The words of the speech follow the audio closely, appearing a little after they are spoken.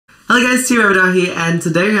Hello guys, TeRabbits here, and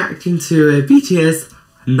today we're reacting to BTS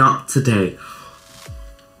Not Today.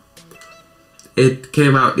 It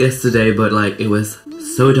came out yesterday, but like it was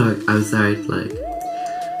so dark outside, like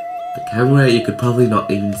the camera you could probably not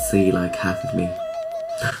even see like half of me.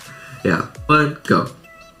 Yeah, but go.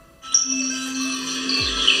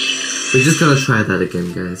 We're just gonna try that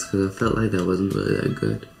again, guys, because I felt like that wasn't really that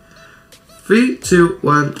good. 3, 2,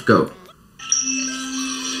 1, go.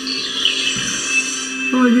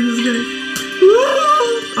 Oh my goodness, guys.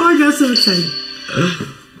 Oh my god, so excited.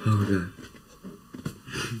 Oh my god.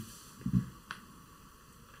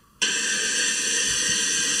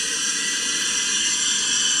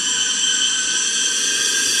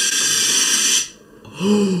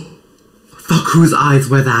 Oh, fuck, whose eyes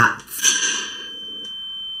were that?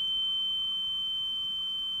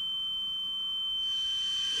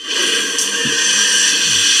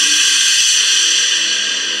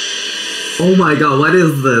 Oh my god, what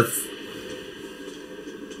is this?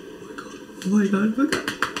 Oh my god, oh my god.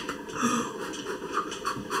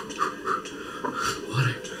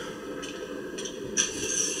 Water.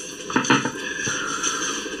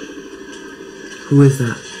 Who is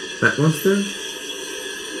that? Rat monster?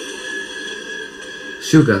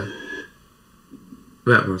 Sugar.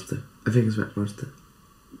 Rat monster. I think it's rat monster.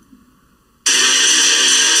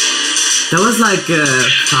 That was like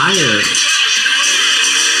fire.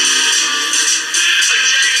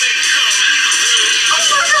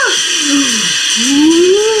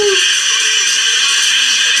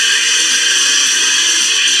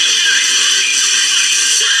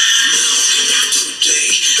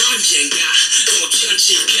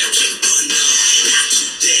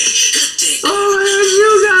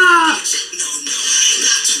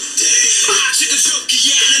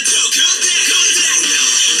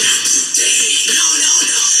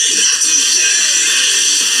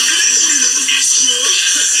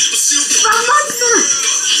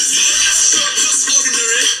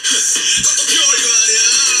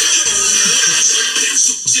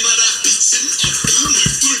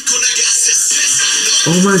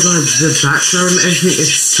 Oh my god, the background and everything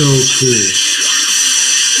is so cool.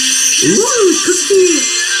 Ooh, cookie!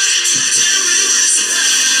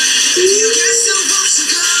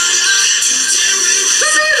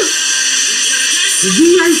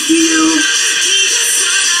 V, I see you!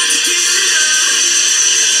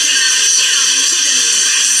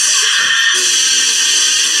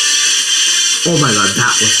 Oh my god,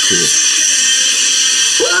 that was cool.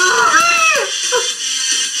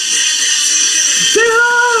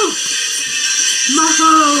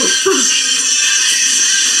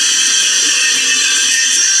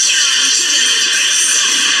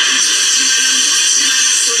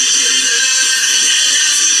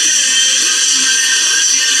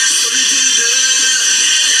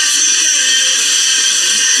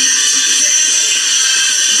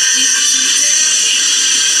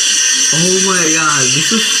 Oh my god,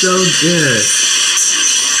 this is so good.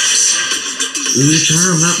 You try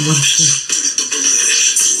that monster.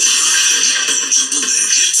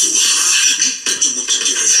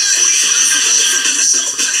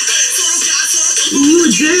 Ooh,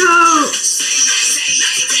 J-Ho!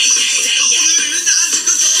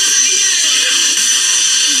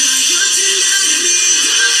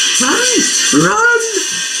 Run! Run!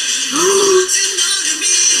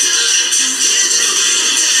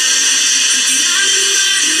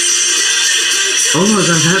 Oh my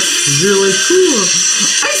god, that's really cool!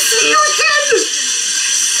 I see you again!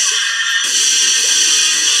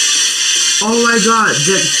 Oh my god,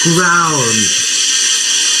 that ground!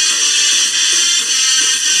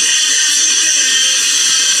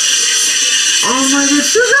 Oh my god,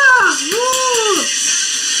 Sugar! Woo!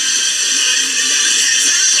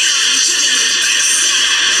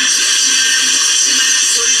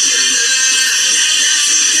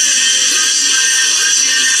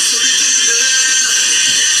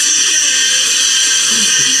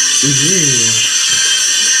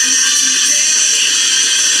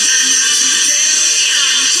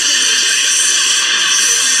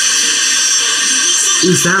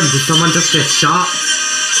 Ooh, Sam, did someone just get shot?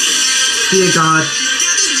 Dear God.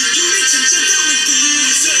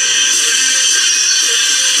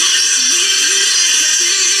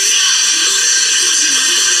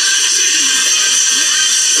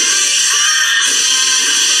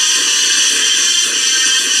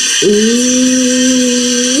 Ooh.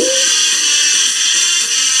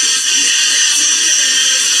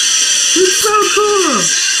 It's so cool.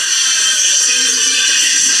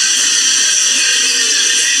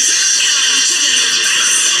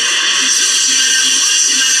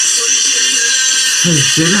 Has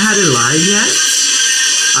Jin had a line yet?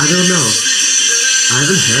 I don't know. I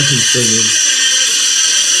haven't heard him singing.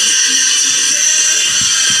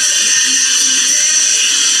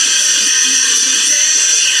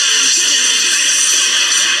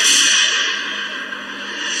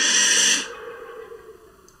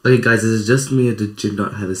 Okay guys, is it just me or did Jin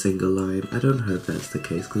not have a single line? I don't know if that's the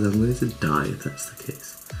case because I'm going to die if that's the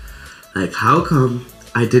case. Like, how come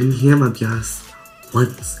I didn't hear my BTS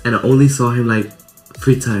once and I only saw him like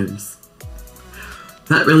 3 times?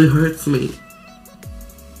 That really hurts me.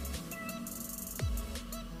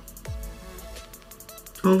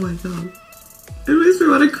 Oh my god. It makes me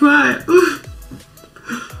want to cry.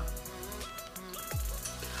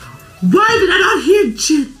 Why did I not hear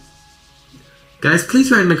Jin? Guys, please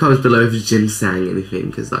write in the comments below if Jin sang anything,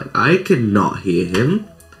 because like I could not hear him.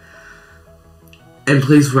 And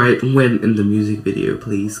please write when in the music video,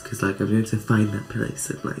 please, because like I'm going to find that place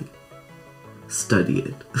and like study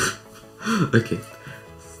it. Okay,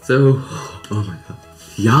 so oh my god,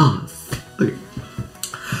 yes. Okay,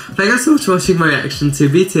 thank you so much for watching my reaction to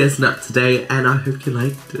BTS Not Today, and I hope you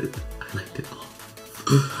liked it. I liked it all.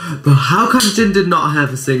 But how come Jin did not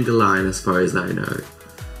have a single line, as far as I know?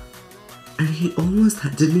 And he almost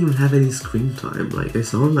didn't even have any screen time. Like, I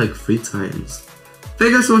saw him like 3 times.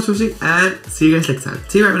 Thank you guys so much for watching, and see you guys next time.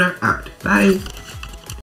 TeRabbits out. Bye!